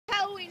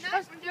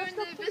that? We're doing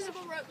the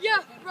invisible rope. Yeah,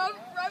 rope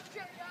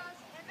trick, guys.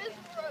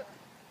 Invisible rope.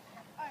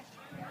 Alright,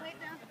 lay it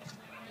down.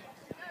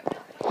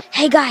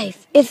 Hey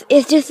guys,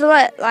 it's just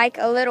like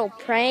a little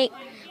prank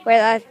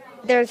where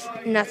there's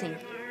nothing.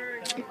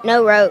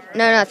 No rope,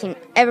 no nothing.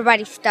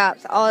 Everybody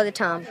stops all the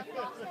time.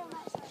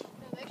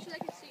 Make sure they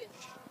can see us.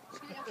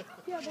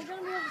 Yeah, they're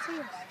gonna be able to see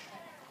us.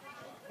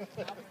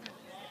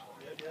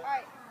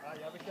 Alright.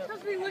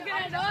 Supposed to be looking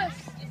at us.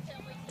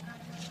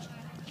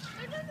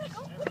 No,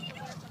 what are you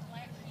doing?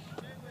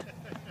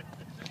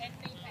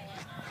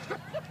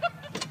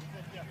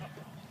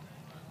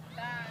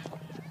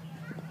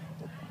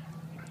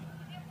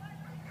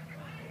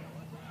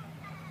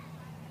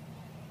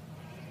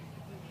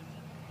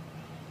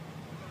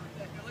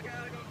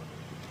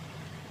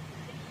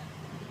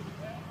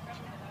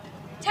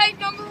 Take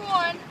number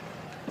 1.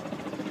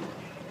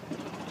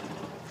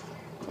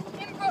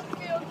 In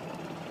Brookfield.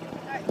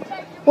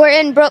 We're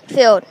in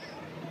Brookfield.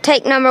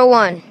 Take number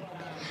 1.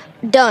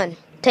 Done.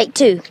 Take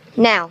 2.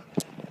 Now.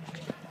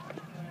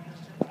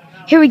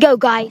 Here we go,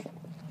 guys.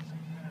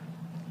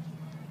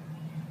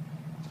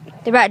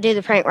 They're about to do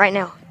the prank right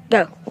now.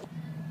 Go.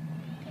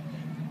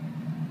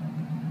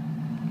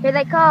 Here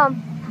they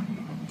come.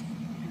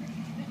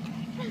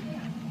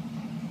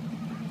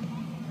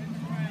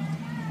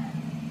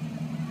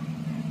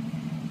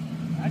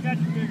 I got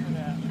you figured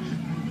out.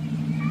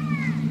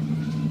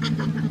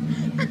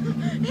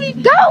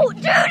 Go!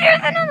 Dude,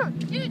 there's another one.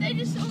 Dude, they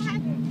just so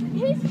happened.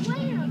 He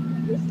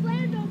slammed. He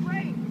slammed on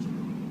brakes.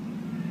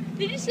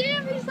 Did you see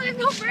him? He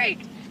slammed on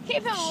brakes.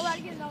 Keep him. We're about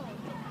to get another one.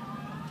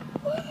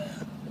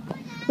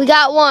 We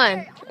got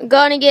one. I'm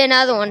gonna get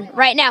another one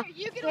right now.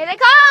 Here they come.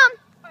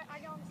 I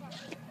got on the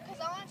side. Because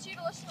I want you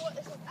to listen to what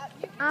this is.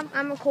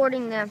 I'm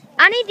recording them.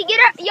 I need to get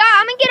up. Yeah,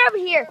 I'm gonna get over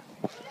here.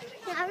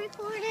 Can I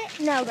record it?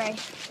 No,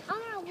 Grace. I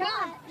don't know Come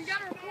what. on. You got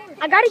to record.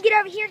 I gotta get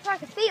over here so I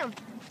can see them.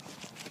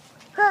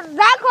 Cause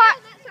that car.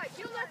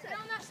 Get on that side. Get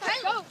on that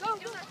side. Go.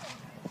 Get on that side.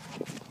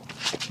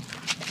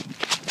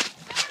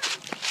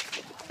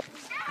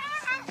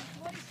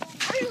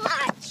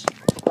 Watch.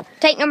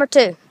 Take number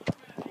 2.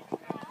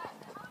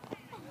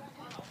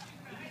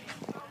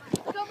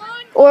 Come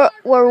on.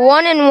 We're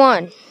 1 and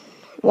 1.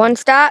 One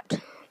stopped.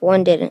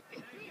 One didn't.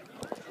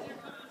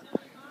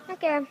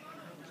 Okay.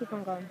 Keep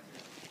on going.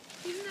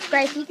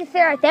 Grace, you can sit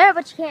right there,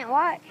 but you can't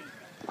watch.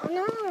 I'm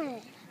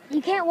not.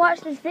 You can't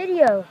watch this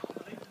video.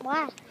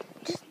 Why?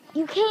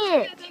 You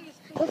can't.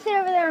 Go sit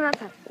over there on that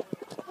side.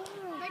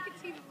 Make it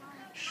see.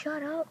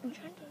 Shut up. I'm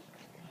trying to.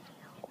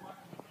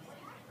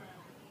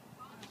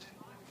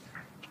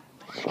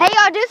 Hey,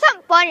 y'all, do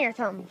something funny or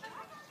something.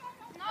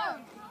 No.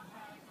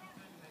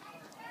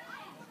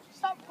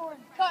 Stop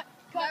recording. Cut.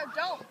 No,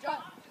 don't.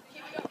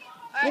 Keep it going.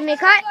 Give me a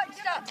cut.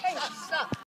 Stop. Hey, stop.